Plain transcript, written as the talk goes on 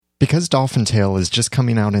Because Dolphin Tale is just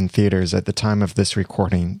coming out in theaters at the time of this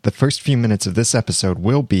recording, the first few minutes of this episode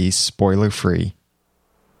will be spoiler-free.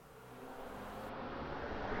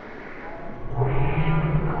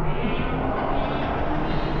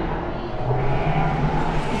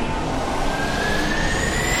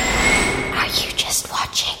 Are you just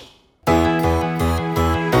watching?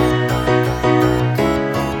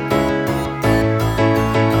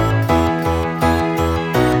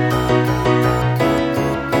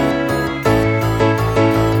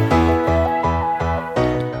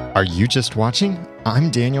 Are you just watching?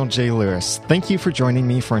 I'm Daniel J. Lewis. Thank you for joining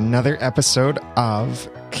me for another episode of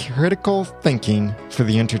Critical Thinking for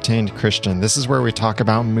the Entertained Christian. This is where we talk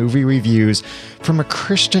about movie reviews from a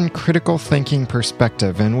Christian critical thinking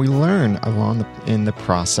perspective, and we learn in the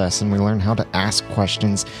process, and we learn how to ask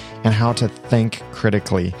questions and how to think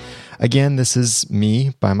critically. Again, this is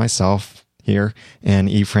me by myself here, and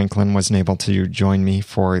E. Franklin wasn't able to join me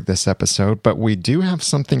for this episode, but we do have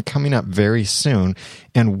something coming up very soon,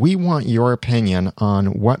 and we want your opinion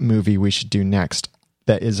on what movie we should do next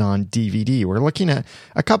that is on DVD. We're looking at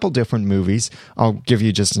a couple different movies. I'll give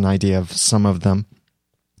you just an idea of some of them.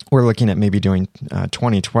 We're looking at maybe doing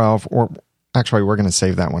 2012, or actually we're going to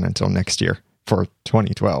save that one until next year for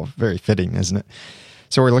 2012. Very fitting, isn't it?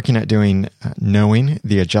 So we're looking at doing Knowing,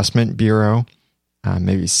 The Adjustment Bureau,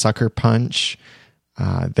 maybe Sucker Punch.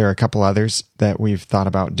 There are a couple others that we've thought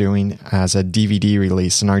about doing as a DVD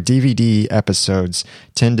release. And our DVD episodes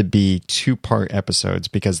tend to be two-part episodes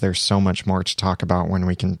because there's so much more to talk about when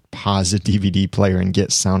we can pause a DVD player and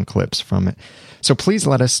get sound clips from it. So please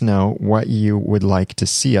let us know what you would like to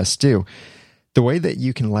see us do. The way that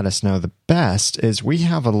you can let us know the best is we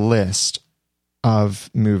have a list of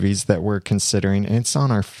movies that we're considering, and it's on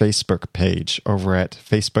our Facebook page over at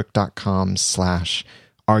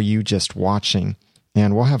facebook.com/areyoujustwatching.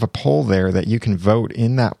 And we'll have a poll there that you can vote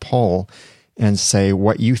in that poll and say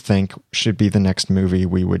what you think should be the next movie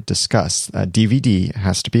we would discuss. DVD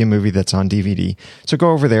has to be a movie that's on DVD. So go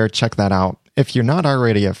over there, check that out. If you're not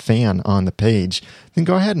already a fan on the page, then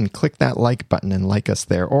go ahead and click that like button and like us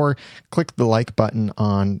there. Or click the like button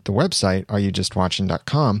on the website,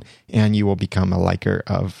 areyoujustwatching.com, and you will become a liker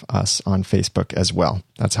of us on Facebook as well.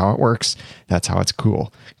 That's how it works. That's how it's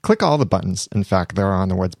cool. Click all the buttons, in fact, that are on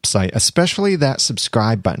the website, especially that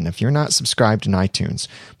subscribe button. If you're not subscribed in iTunes,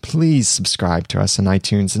 please subscribe to us in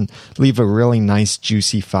iTunes and leave a really nice,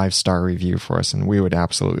 juicy 5-star review for us, and we would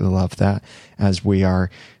absolutely love that as we are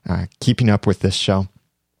keeping up with this show.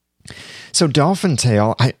 So Dolphin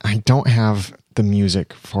Tale, I don't have the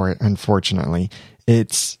music for it, unfortunately.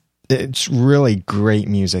 It's really great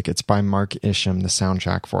music. It's by Mark Isham, the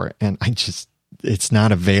soundtrack for it, and it's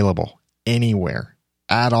not available anywhere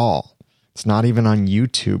at all. It's not even on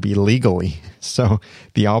YouTube illegally. So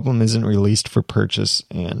the album isn't released for purchase,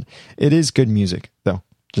 and it is good music, though.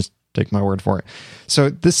 Just take my word for it. So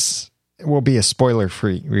this will be a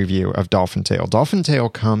spoiler-free review of Dolphin Tale. Dolphin Tale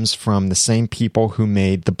comes from the same people who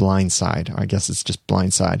made The Blind Side. I guess it's just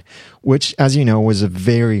Blind Side, which, as you know, was a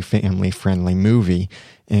very family-friendly movie.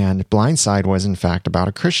 And Blind Side was, in fact, about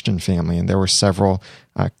a Christian family, and there were several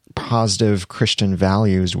positive Christian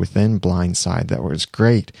values within Blind Side that was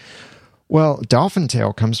great. Well, Dolphin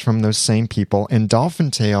Tale comes from those same people, and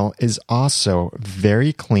Dolphin Tale is also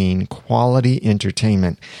very clean, quality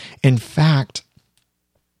entertainment. In fact,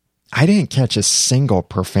 I didn't catch a single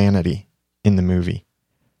profanity in the movie.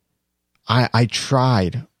 I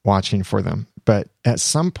tried watching for them, but at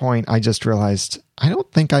some point I just realized I don't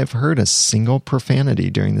think I've heard a single profanity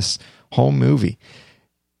during this whole movie.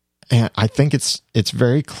 And I think it's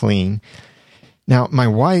very clean. Now, my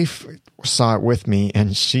wife saw it with me,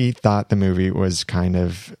 and she thought the movie was kind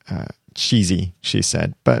of cheesy, she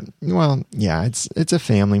said. But, well, yeah, it's a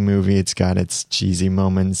family movie. It's got its cheesy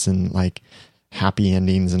moments and, like, happy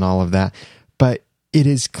endings and all of that, but it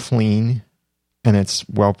is clean and it's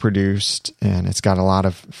well produced, and it's got a lot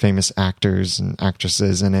of famous actors and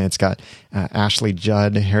actresses in it. It's got Ashley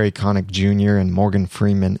Judd, Harry Connick Jr., and Morgan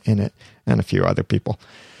Freeman in it, and a few other people.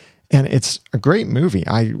 And it's a great movie.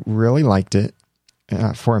 I really liked it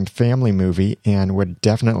for a family movie and would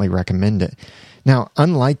definitely recommend it. Now,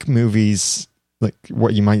 unlike movies like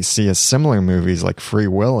what you might see as similar movies like Free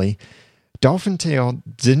Willy, Dolphin Tale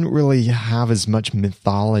didn't really have as much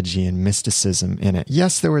mythology and mysticism in it.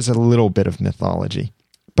 Yes, there was a little bit of mythology,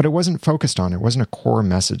 but it wasn't focused on it. It wasn't a core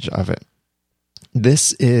message of it.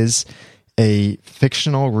 This is a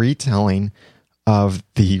fictional retelling of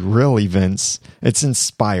the real events. It's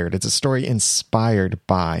inspired. It's a story inspired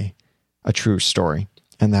by a true story,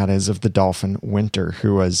 and that is of the dolphin Winter,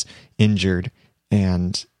 who was injured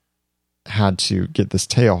and had to get this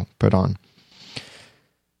tail put on.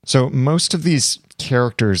 So most of these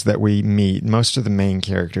characters that we meet, most of the main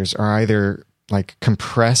characters, are either like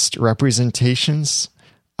compressed representations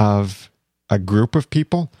of a group of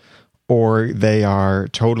people, or they are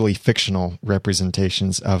totally fictional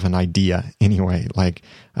representations of an idea anyway. Like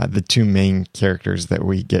the two main characters that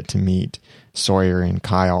we get to meet, Sawyer and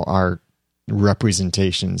Kyle, are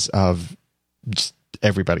representations of just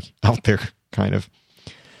everybody out there, kind of.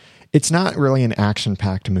 It's not really an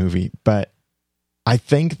action-packed movie, but I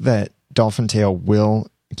think that Dolphin Tale will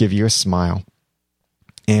give you a smile,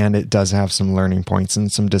 and it does have some learning points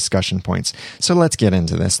and some discussion points. So let's get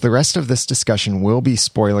into this. The rest of this discussion will be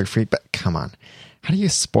spoiler-free, but come on. How do you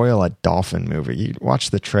spoil a Dolphin movie? You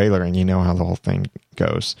watch the trailer and you know how the whole thing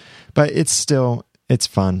goes. But it's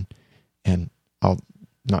fun, and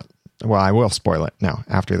I will spoil it now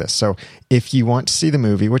after this. So if you want to see the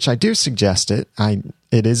movie, which I do suggest it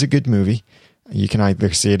is a good movie. You can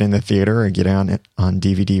either see it in the theater or get it on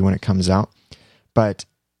DVD when it comes out. But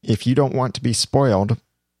if you don't want to be spoiled,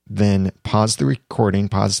 then pause the recording,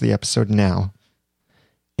 pause the episode now,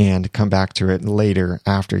 and come back to it later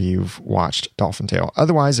after you've watched Dolphin Tale.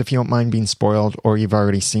 Otherwise, if you don't mind being spoiled or you've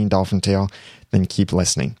already seen Dolphin Tale, then keep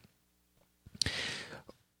listening.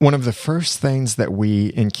 One of the first things that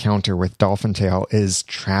we encounter with Dolphin Tale is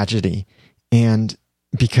tragedy. And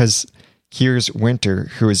because here's Winter,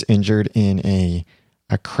 who is injured in a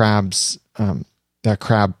crab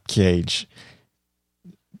cage,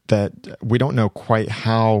 that we don't know quite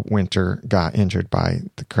how Winter got injured by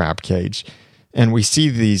the crab cage. And we see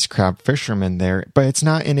these crab fishermen there, but it's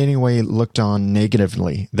not in any way looked on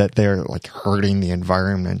negatively that they're like hurting the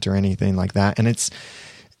environment or anything like that. And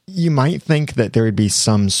you might think that there would be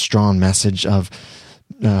some strong message of,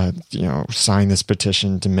 sign this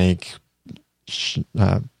petition to make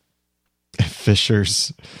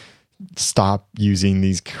fishers stop using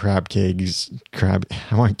these crab cages.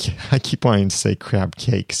 I keep wanting to say crab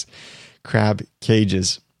cakes, crab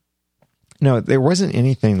cages. No, there wasn't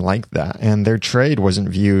anything like that, and their trade wasn't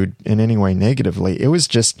viewed in any way negatively. It was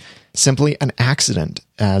just simply an accident,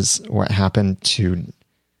 as what happened to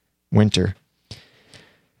Winter.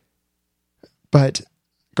 But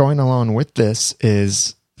going along with this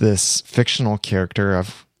is this fictional character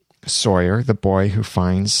of Sawyer, the boy who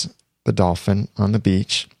finds the dolphin on the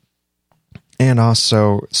beach, and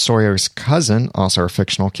also Sawyer's cousin, also a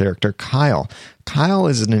fictional character, Kyle. Kyle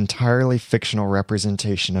is an entirely fictional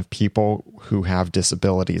representation of people who have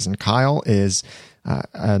disabilities, and Kyle is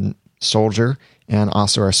a soldier and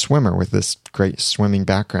also a swimmer with this great swimming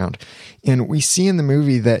background. And we see in the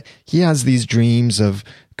movie that he has these dreams of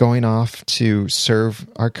going off to serve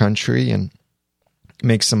our country and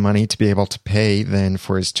make some money to be able to pay then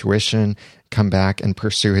for his tuition, come back and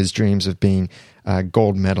pursue his dreams of being a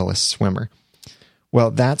gold medalist swimmer. Well,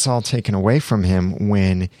 that's all taken away from him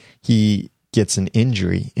when he gets an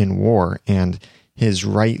injury in war and his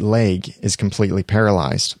right leg is completely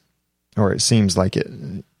paralyzed, or it seems like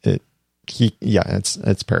it's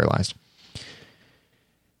paralyzed.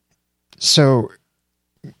 So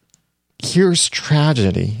here's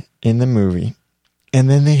tragedy in the movie, and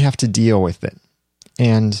then they have to deal with it.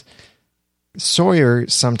 And Sawyer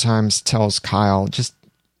sometimes tells Kyle,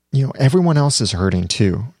 everyone else is hurting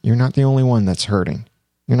too. You're not the only one that's hurting.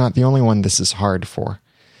 You're not the only one this is hard for.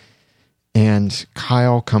 And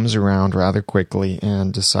Kyle comes around rather quickly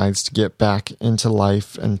and decides to get back into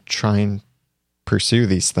life and try and pursue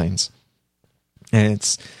these things. And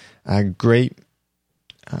it's a great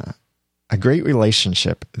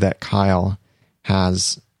relationship that Kyle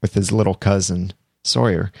has with his little cousin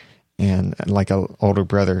Sawyer, and like an older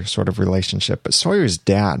brother sort of relationship. But Sawyer's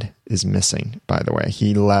dad is missing, by the way.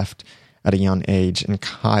 He left at a young age, and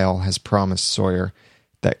Kyle has promised Sawyer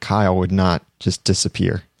that Kyle would not just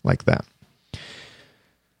disappear like that.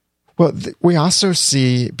 Well, we also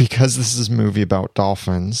see, because this is a movie about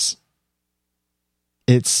dolphins,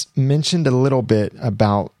 it's mentioned a little bit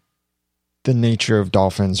about the nature of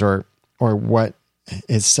dolphins, or what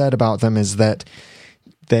is said about them is that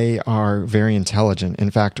they are very intelligent. In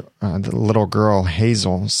fact, the little girl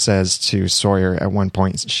Hazel says to Sawyer at one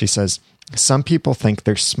point, she says, "Some people think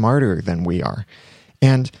they're smarter than we are."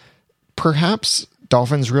 And perhaps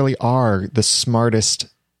dolphins really are the smartest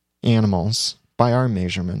animals by our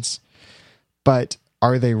measurements. But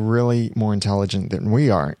are they really more intelligent than we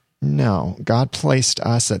are? No. God placed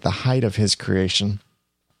us at the height of his creation,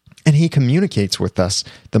 and he communicates with us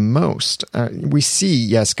the most. We see,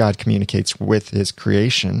 yes, God communicates with his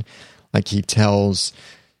creation, like he tells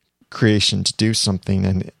creation to do something.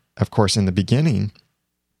 And of course, in the beginning,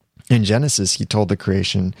 In Genesis, he told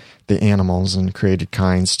the animals and created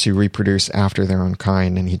kinds to reproduce after their own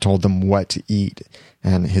kind, and he told them what to eat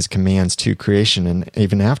and his commands to creation. And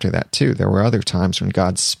even after that, too, there were other times when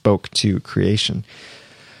God spoke to creation.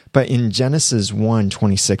 But in Genesis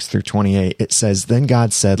 1:26-28, it says, "Then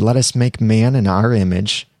God said, 'Let us make man in our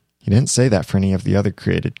image.'" He didn't say that for any of the other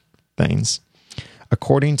created things.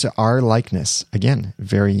 "According to our likeness." Again,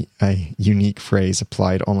 very unique phrase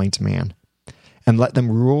applied only to man. "And let them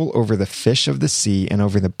rule over the fish of the sea and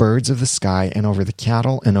over the birds of the sky and over the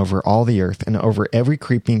cattle and over all the earth and over every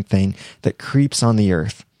creeping thing that creeps on the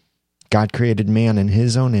earth." God created man in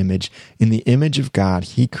his own image. In the image of God,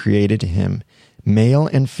 he created him. Male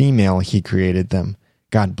and female, he created them.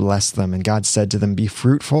 God blessed them, and God said to them, "Be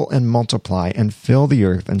fruitful and multiply and fill the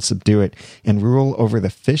earth and subdue it and rule over the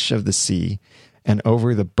fish of the sea and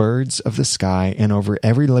over the birds of the sky and over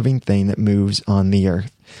every living thing that moves on the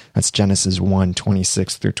earth." That's Genesis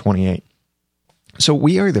 1:26-28. So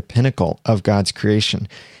we are the pinnacle of God's creation,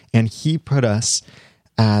 and he put us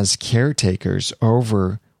as caretakers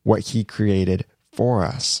over what he created for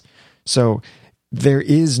us. So there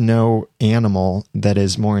is no animal that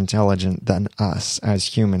is more intelligent than us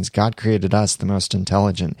as humans. God created us the most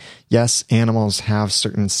intelligent. Yes, animals have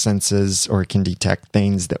certain senses or can detect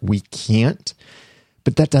things that we can't,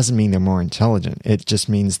 but that doesn't mean they're more intelligent. It just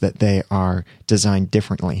means that they are designed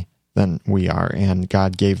differently than we are, and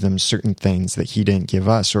God gave them certain things that he didn't give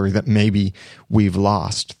us, or that maybe we've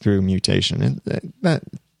lost through mutation. And that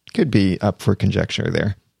could be up for conjecture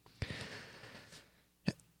there.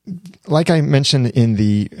 Like I mentioned in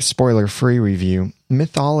the spoiler-free review,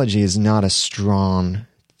 mythology is not a strong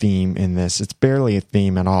theme in this. It's barely a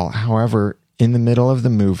theme at all. However, in the middle of the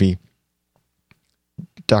movie,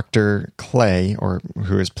 Dr. Clay, or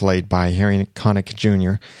who is played by Harry Connick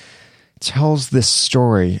Jr., tells this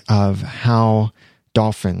story of how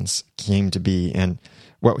dolphins came to be. And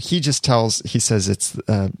what he just tells, he says it's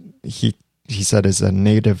he said is a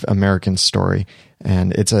Native American story,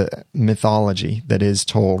 and it's a mythology that is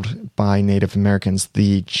told by Native Americans.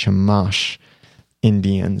 The Chumash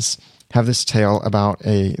Indians have this tale about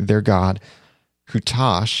their god,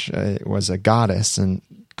 Hutash, was a goddess and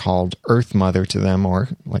called Earth Mother to them, or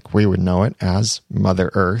like we would know it as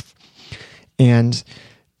Mother Earth. And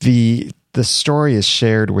the story is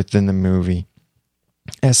shared within the movie.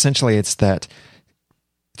 Essentially, it's that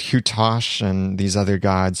Hutash and these other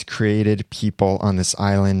gods created people on this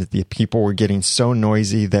island. The people were getting so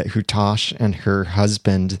noisy that Hutash and her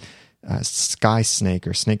husband, Sky Snake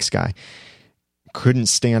or Snake Sky, couldn't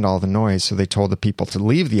stand all the noise, so they told the people to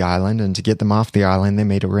leave the island, and to get them off the island, they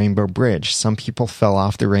made a rainbow bridge. Some people fell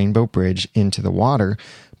off the rainbow bridge into the water,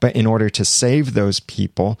 but in order to save those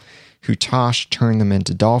people, Hutash turned them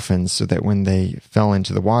into dolphins so that when they fell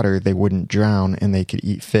into the water, they wouldn't drown and they could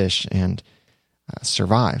eat fish and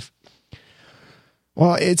survive.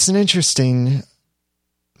 Well, it's an interesting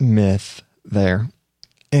myth there.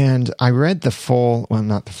 And I read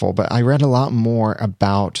I read a lot more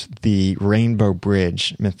about the Rainbow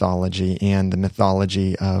Bridge mythology and the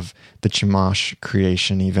mythology of the Chumash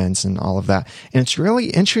creation events and all of that. And it's really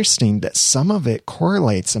interesting that some of it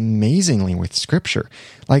correlates amazingly with Scripture.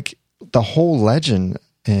 Like the whole legend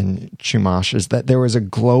in Chumash is that there was a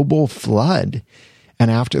global flood. And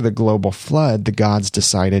after the global flood, the gods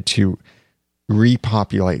decided to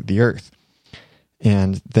repopulate the earth.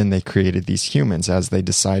 And then they created these humans as they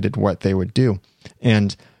decided what they would do.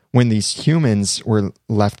 And when these humans were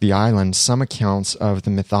left the island, some accounts of the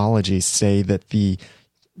mythology say that the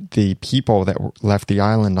people that left the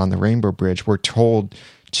island on the Rainbow Bridge were told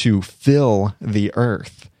to fill the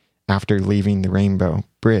earth after leaving the Rainbow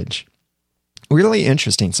Bridge. Really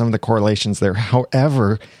interesting, some of the correlations there.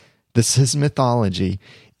 However, this is mythology,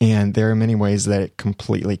 and there are many ways that it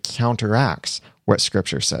completely counteracts what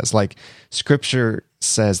Scripture says. Like, Scripture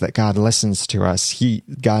says that God listens to us.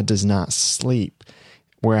 God does not sleep.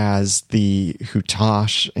 Whereas the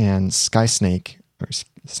Hutash and Sky Snake, or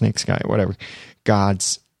Snake Sky, whatever,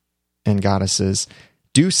 gods and goddesses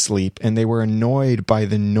do sleep, and they were annoyed by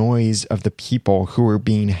the noise of the people who were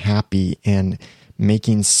being happy and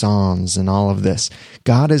making songs and all of this.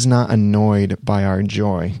 God is not annoyed by our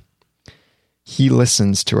joy. He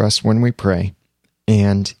listens to us when we pray,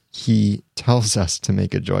 and he tells us to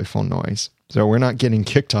make a joyful noise. So we're not getting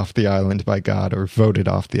kicked off the island by God or voted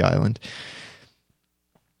off the island.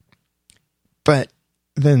 But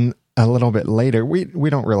then a little bit later, we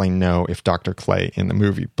don't really know if Dr. Clay in the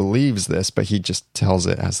movie believes this, but he just tells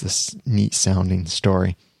it as this neat sounding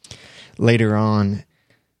story. Later on,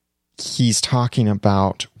 he's talking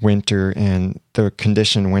about Winter and the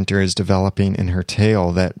condition Winter is developing in her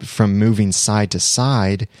tail, that from moving side to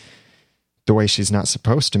side, the way she's not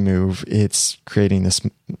supposed to move, it's creating this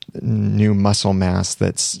new muscle mass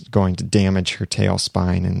that's going to damage her tail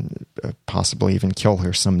spine and possibly even kill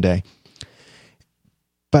her someday.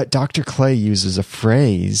 But Dr. Clay uses a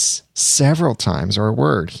phrase several times, or a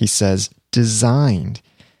word. He says, designed.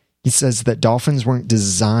 He says that dolphins weren't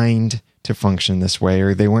designed to function this way,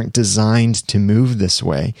 or they weren't designed to move this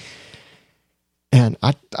way. And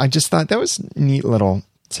I just thought that was a neat little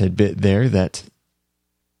tidbit there, that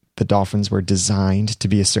the dolphins were designed to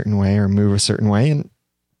be a certain way or move a certain way, and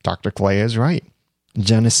Dr. Clay is right.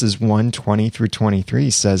 Genesis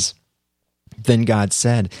 1:20-23 says, "Then God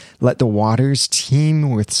said, 'Let the waters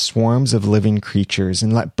teem with swarms of living creatures,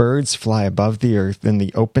 and let birds fly above the earth in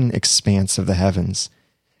the open expanse of the heavens.'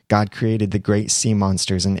 God created the great sea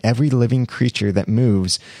monsters and every living creature that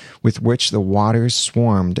moves, with which the waters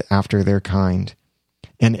swarmed after their kind,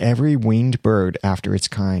 and every winged bird after its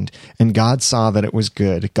kind. And God saw that it was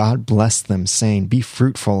good. God blessed them, saying, 'Be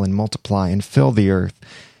fruitful and multiply, and fill the earth,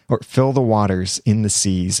 or fill the waters in the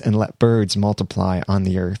seas, and let birds multiply on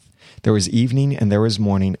the earth.' There was evening and there was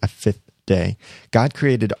morning, a fifth day. God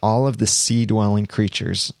created all of the sea-dwelling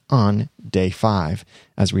creatures on day 5,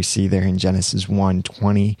 as we see there in Genesis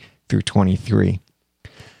 1:20-23.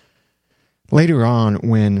 Later on,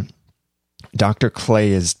 when Dr.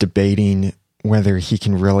 Clay is debating whether he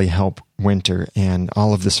can really help Winter, and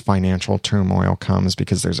all of this financial turmoil comes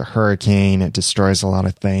because there's a hurricane, it destroys a lot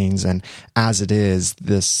of things, and as it is,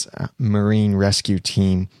 this marine rescue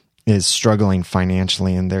team is struggling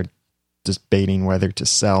financially, and they're debating whether to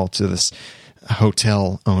sell to this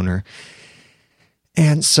hotel owner.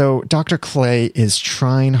 And so Dr. Clay is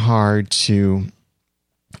trying hard to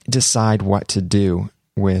decide what to do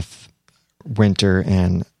with Winter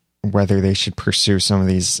and whether they should pursue some of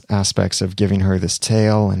these aspects of giving her this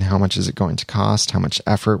tail, and how much is it going to cost, how much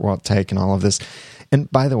effort will it take, and all of this.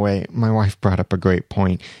 And by the way, my wife brought up a great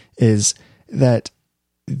point, is that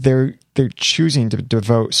they're choosing to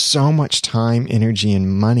devote so much time, energy,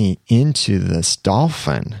 and money into this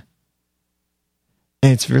dolphin.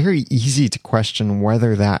 And it's very easy to question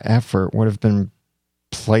whether that effort would have been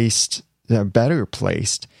better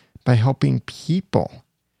placed by helping people.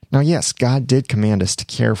 Now, yes, God did command us to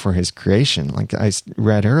care for his creation. Like I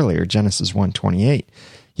read earlier, Genesis 1:28,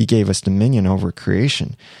 he gave us dominion over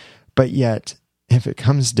creation. But yet, if it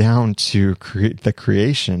comes down to the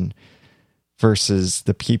creation versus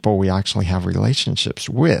the people we actually have relationships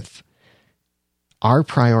with, our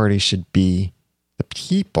priority should be the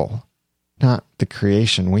people, not the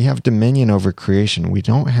creation. We have dominion over creation. We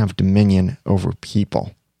don't have dominion over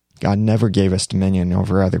people. God never gave us dominion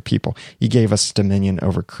over other people. He gave us dominion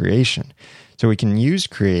over creation. So we can use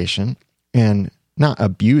creation and not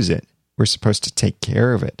abuse it. We're supposed to take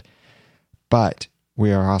care of it. But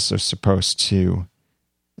we are also supposed to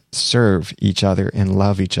serve each other and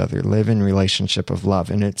love each other, live in relationship of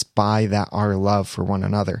love. And it's by that our love for one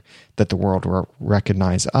another that the world will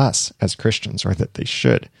recognize us as Christians, or that they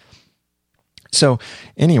should. So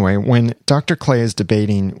anyway, when Dr. Clay is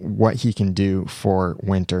debating what he can do for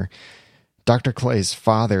Winter, Dr. Clay's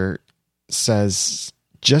father says,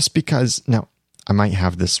 just because, now I might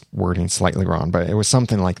have this wording slightly wrong, but it was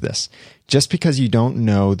something like this. Just because you don't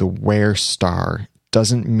know the where star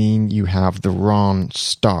doesn't mean you have the wrong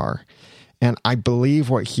star. And I believe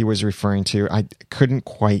what he was referring to, I couldn't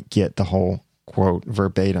quite get the whole quote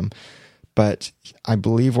verbatim, but I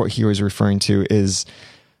believe what he was referring to is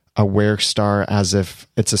a where star, as if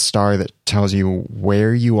it's a star that tells you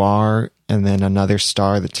where you are, and then another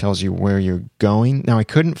star that tells you where you're going. Now, I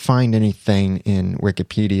couldn't find anything in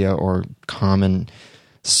Wikipedia or common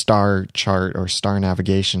star chart or star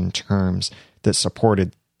navigation terms that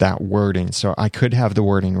supported that wording, so I could have the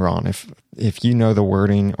wording wrong. If you know the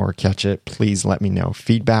wording or catch it, please let me know.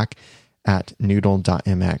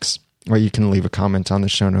 feedback@noodle.mx, or you can leave a comment on the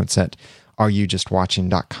show notes at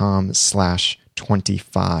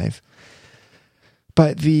areyoujustwatching.com/25.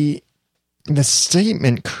 But the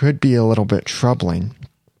statement could be a little bit troubling,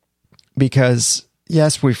 because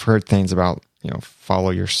yes, we've heard things about, follow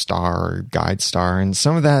your star or guide star, and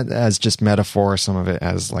some of that as just metaphor, some of it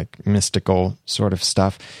as like mystical sort of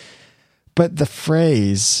stuff. But the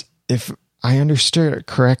phrase, if I understood it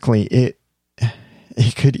correctly, it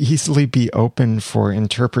could easily be open for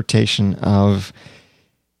interpretation of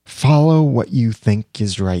follow what you think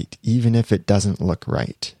is right, even if it doesn't look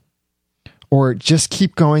right. Or just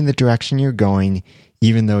keep going the direction you're going,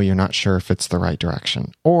 even though you're not sure if it's the right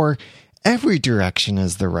direction. Or every direction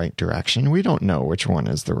is the right direction. We don't know which one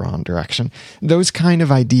is the wrong direction. Those kind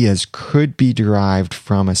of ideas could be derived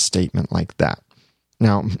from a statement like that.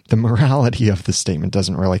 Now, the morality of the statement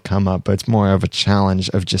doesn't really come up, but it's more of a challenge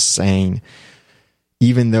of just saying,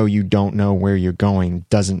 even though you don't know where you're going,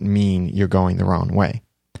 doesn't mean you're going the wrong way.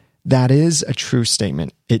 That is a true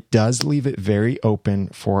statement. It does leave it very open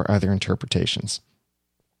for other interpretations.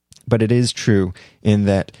 But it is true in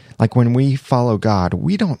that, like when we follow God,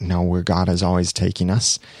 we don't know where God is always taking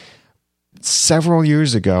us. Several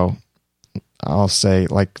years ago, I'll say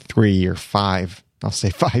like 3 or 5, I'll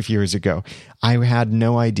say 5 years ago, I had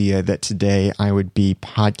no idea that today I would be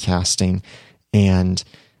podcasting and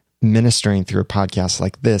ministering through a podcast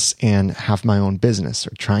like this and have my own business,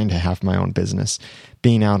 or trying to have my own business,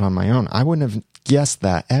 being out on my own. I wouldn't have guessed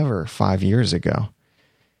that ever 5 years ago.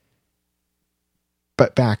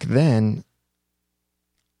 But back then,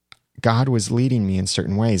 God was leading me in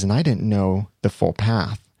certain ways, and I didn't know the full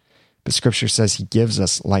path. But Scripture says He gives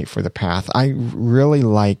us light for the path. I really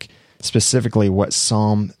like specifically what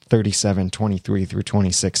Psalm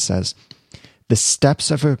 37:23-26 says. The steps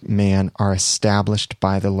of a man are established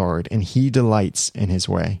by the Lord, and He delights in his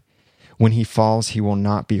way. When he falls, he will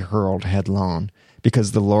not be hurled headlong,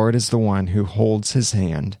 because the Lord is the one who holds his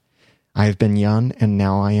hand. I have been young, and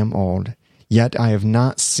now I am old. Yet I have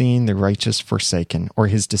not seen the righteous forsaken, or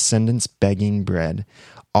his descendants begging bread.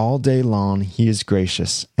 All day long He is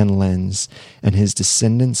gracious and lends, and His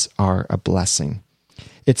descendants are a blessing.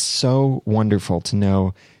 It's so wonderful to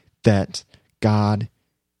know that God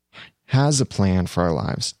has a plan for our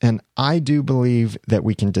lives. And I do believe that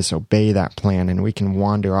we can disobey that plan and we can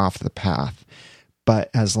wander off the path. But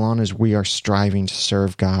as long as we are striving to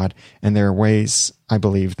serve God, and there are ways, I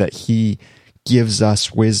believe, that He gives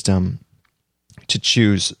us wisdom to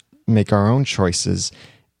choose, make our own choices,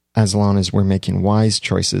 as long as we're making wise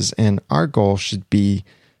choices. And our goal should be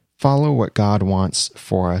follow what God wants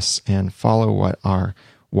for us and follow what our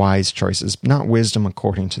wise choices, not wisdom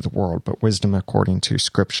according to the world, but wisdom according to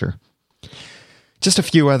Scripture. Just a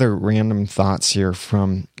few other random thoughts here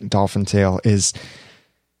from Dolphin Tale is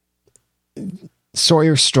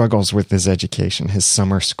Sawyer struggles with his education, his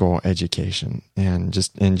summer school education, and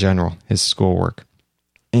just in general, his schoolwork.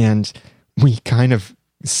 And we kind of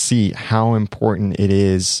see how important it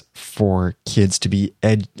is for kids to be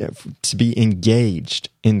engaged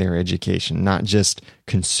in their education, not just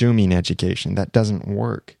consuming education. That doesn't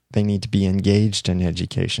work. They need to be engaged in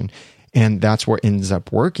education. And that's what ends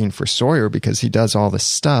up working for Sawyer, because he does all this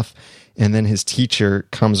stuff. And then his teacher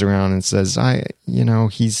comes around and says,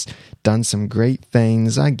 he's done some great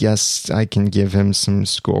things. I guess I can give him some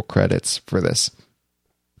school credits for this.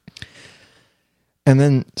 And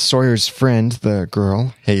then Sawyer's friend, the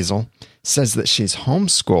girl, Hazel, says that she's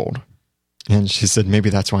homeschooled. And she said,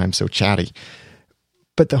 maybe that's why I'm so chatty.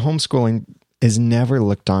 But the homeschooling is never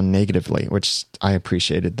looked on negatively, which I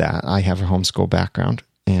appreciated that. I have a homeschool background,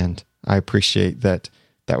 and I appreciate that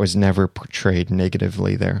that was never portrayed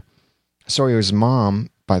negatively there. Sawyer's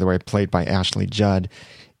mom, by the way, played by Ashley Judd,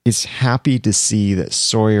 is happy to see that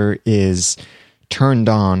Sawyer is turned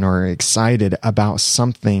on or excited about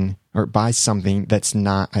something or by something that's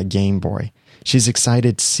not a Game Boy. She's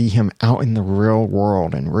excited to see him out in the real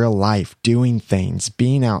world and real life, doing things,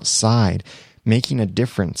 being outside, making a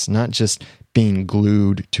difference, not just being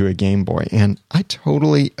glued to a Game Boy. And I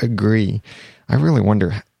totally agree. I really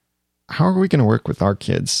wonder, how are we going to work with our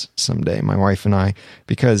kids someday, my wife and I?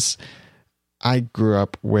 Because I grew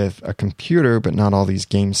up with a computer, but not all these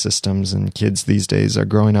game systems, and kids these days are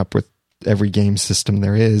growing up with every game system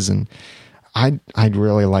there is. And I'd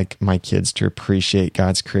really like my kids to appreciate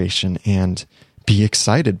God's creation and be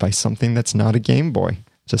excited by something that's not a Game Boy,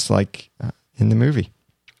 just like in the movie.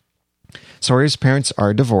 Sawyer's parents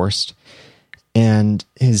are divorced, and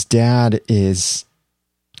his dad is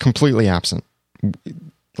completely absent,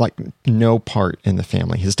 like no part in the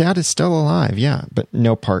family. His dad is still alive, yeah, but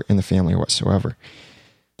no part in the family whatsoever.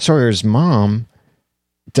 Sawyer's mom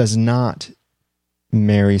does not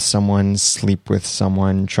marry someone, sleep with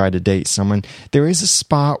someone, try to date someone. There is a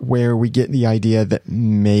spot where we get the idea that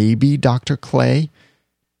maybe Dr. Clay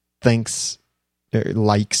likes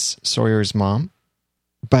Sawyer's mom,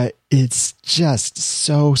 but it's just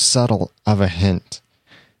so subtle of a hint,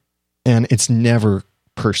 and it's never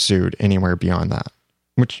pursued anywhere beyond that.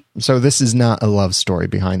 So this is not a love story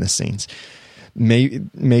behind the scenes.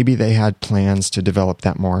 Maybe they had plans to develop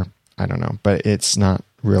that more. I don't know, but it's not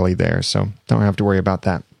really there, so don't have to worry about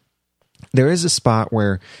that. There is a spot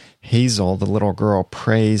where Hazel, the little girl,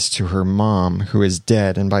 prays to her mom, who is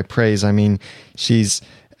dead. And by praise, I mean she's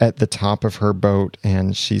at the top of her boat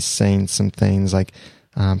and she's saying some things like,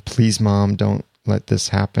 please, Mom, don't let this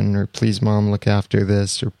happen, or please, Mom, look after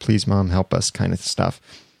this, or please, Mom, help us, kind of stuff.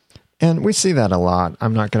 And we see that a lot.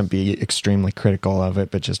 I'm not going to be extremely critical of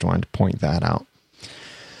it, but just wanted to point that out.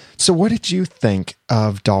 So what did you think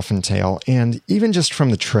of Dolphin Tale? And even just from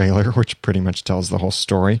the trailer, which pretty much tells the whole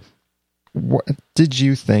story, what did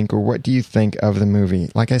you think, or what do you think of the movie?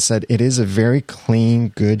 Like I said, it is a very clean,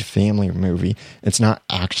 good family movie. It's not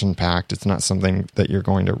action-packed. It's not something that you're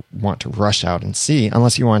going to want to rush out and see.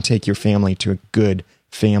 Unless you want to take your family to a good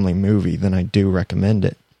family movie, then I do recommend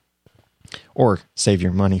it. Or save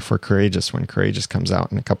your money for Courageous when Courageous comes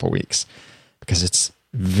out in a couple weeks, because it's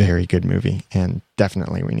very good movie, and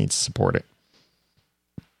definitely we need to support it.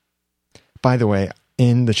 By the way,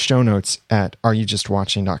 in the show notes at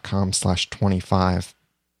areyoujustwatching.com/25,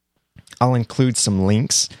 I'll include some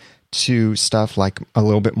links to stuff like a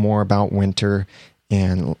little bit more about winter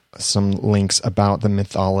and some links about the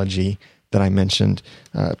mythology that I mentioned,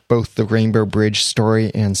 both the Rainbow Bridge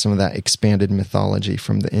story and some of that expanded mythology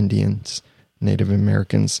from the Indians, Native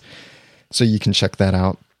Americans. So you can check that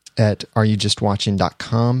out at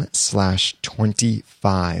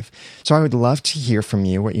areyoujustwatching.com/25. So I would love to hear from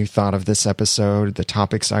you what you thought of this episode, the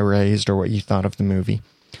topics I raised, or what you thought of the movie.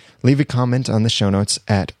 Leave a comment on the show notes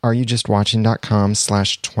at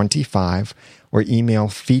areyoujustwatching.com/25, or email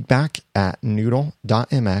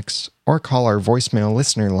feedback@noodle.mx, or call our voicemail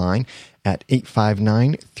listener line at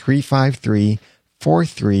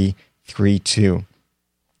 859-353-4332.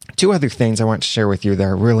 Two other things I want to share with you that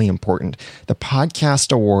are really important. The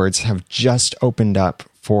podcast awards have just opened up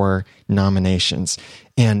for nominations,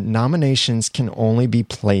 and nominations can only be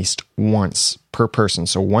placed once per person.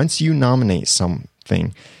 So once you nominate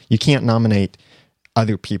something, you can't nominate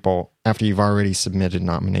other people after you've already submitted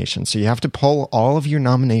nominations. So you have to pull all of your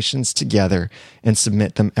nominations together and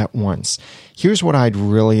submit them at once. Here's what I'd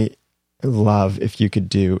really love if you could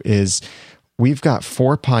do is, we've got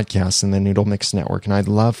 4 podcasts in the Noodle Mix Network, and I'd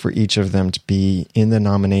love for each of them to be in the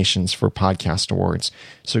nominations for podcast awards.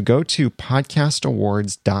 So go to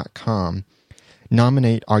podcastawards.com,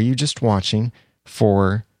 nominate Are You Just Watching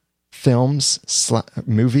for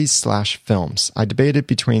movies/films. I debated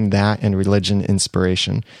between that and religion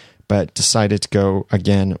inspiration, but decided to go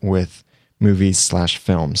again with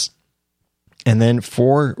movies/films. And then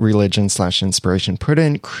for religion/inspiration, put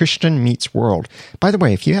in Christian Meets World. By the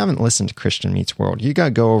way, if you haven't listened to Christian Meets World, you got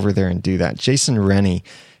to go over there and do that. Jason Rennie,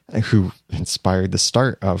 who inspired the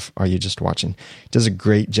start of Are You Just Watching, does a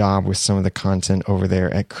great job with some of the content over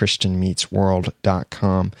there at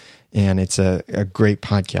christianmeetsworld.com. And it's a great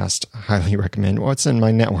podcast. I highly recommend. Well, it's in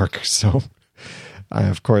my network, so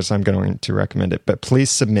of course I'm going to recommend it. But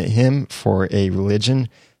please submit him for a religion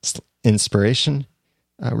inspiration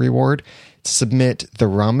reward. Submit the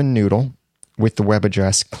ramen noodle with the web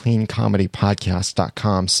address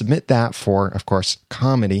cleancomedypodcast.com. Submit that for, of course,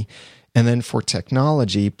 comedy. And then for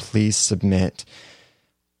technology, please submit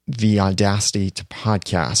the Audacity to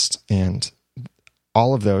podcast and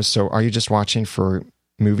all of those. So Are You Just Watching for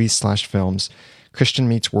movies/films, Christian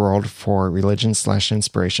Meets World for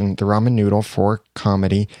religion/inspiration, the ramen noodle for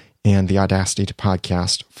comedy, and the Audacity to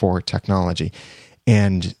podcast for technology.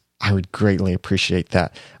 And I would greatly appreciate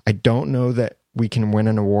that. I don't know that we can win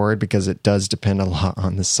an award because it does depend a lot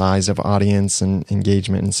on the size of audience and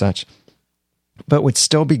engagement and such, but would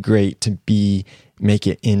still be great to make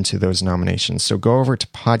it into those nominations. So go over to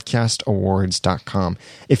podcastawards.com.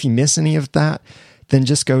 If you miss any of that, then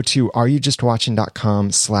just go to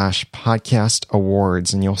areyoujustwatching.com/podcast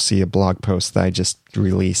awards, and you'll see a blog post that I just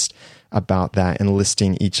released about that and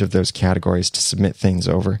listing each of those categories to submit things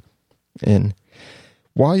over in.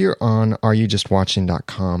 While you're on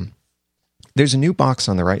areyoujustwatching.com, there's a new box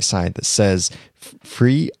on the right side that says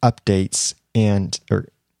free updates or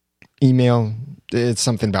email. It's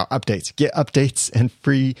something about updates. Get updates and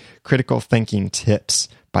free critical thinking tips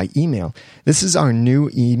by email. This is our new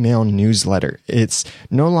email newsletter. It's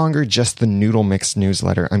no longer just the Noodle Mix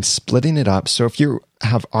newsletter. I'm splitting it up. So if you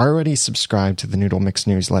have already subscribed to the Noodle Mix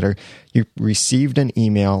newsletter, you received an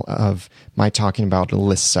email of my talking about a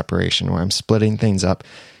list separation where I'm splitting things up.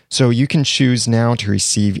 So you can choose now to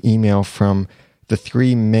receive email from the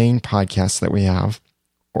 3 main podcasts that we have,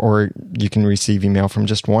 or you can receive email from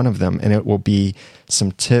just one of them, and it will be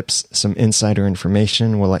some tips, some insider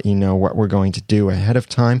information. We'll let you know what we're going to do ahead of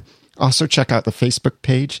time. Also, check out the Facebook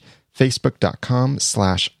page,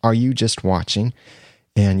 facebook.com/areyoujustwatching,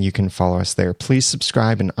 and you can follow us there. Please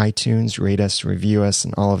subscribe in iTunes, rate us, review us,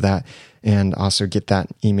 and all of that, and also get that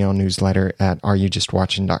email newsletter at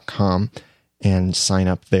areyoujustwatching.com and sign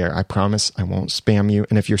up there. I promise I won't spam you.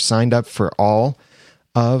 And if you're signed up for all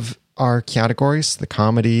of our categories, the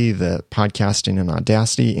comedy, the podcasting and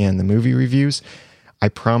Audacity, and the movie reviews, I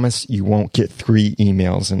promise you won't get 3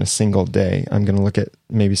 emails in a single day. I'm going to look at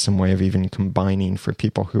maybe some way of even combining for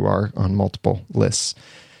people who are on multiple lists.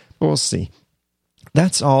 But we'll see.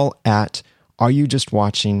 That's all at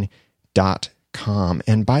areyoujustwatching.com.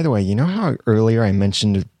 And by the way, you know how earlier I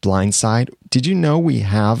mentioned Blindside? Did you know we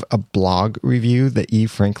have a blog review that E.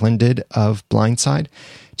 Franklin did of Blindside?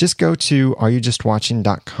 Just go to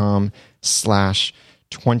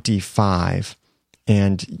areyoujustwatching.com/25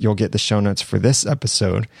 and you'll get the show notes for this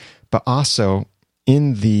episode. But also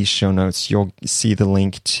in the show notes, you'll see the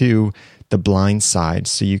link to the Blindside,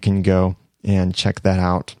 so you can go and check that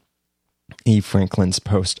out. E. Franklin's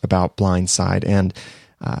post about Blindside. And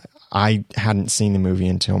I hadn't seen the movie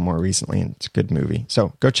until more recently, and it's a good movie.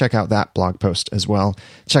 So go check out that blog post as well.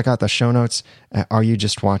 Check out the show notes at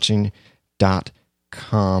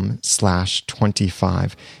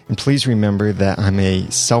areyoujustwatching.com/25. And please remember that I'm a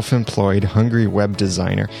self-employed, hungry web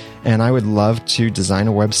designer, and I would love to design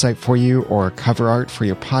a website for you, or cover art for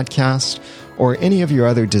your podcast, or any of your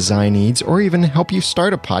other design needs, or even help you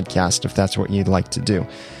start a podcast if that's what you'd like to do.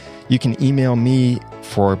 You can email me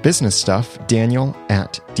for business stuff,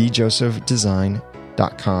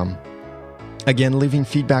 daniel@djosephdesign.com. Again, leaving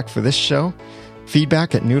feedback for this show,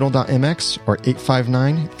 feedback at noodle.mx or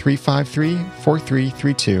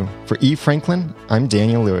 859-353-4332. For E. Franklin, I'm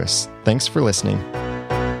Daniel Lewis. Thanks for listening.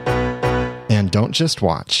 And don't just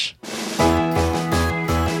watch.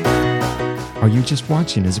 Are You Just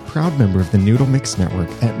Watching is a proud member of the Noodle Mix Network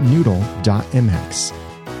at noodle.mx.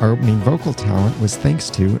 Our opening vocal talent was thanks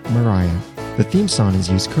to Mariah. The theme song is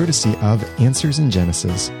used courtesy of Answers in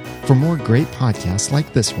Genesis. For more great podcasts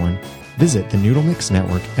like this one, visit the Noodle Mix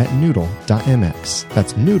Network at noodle.mx.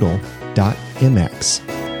 That's noodle.mx.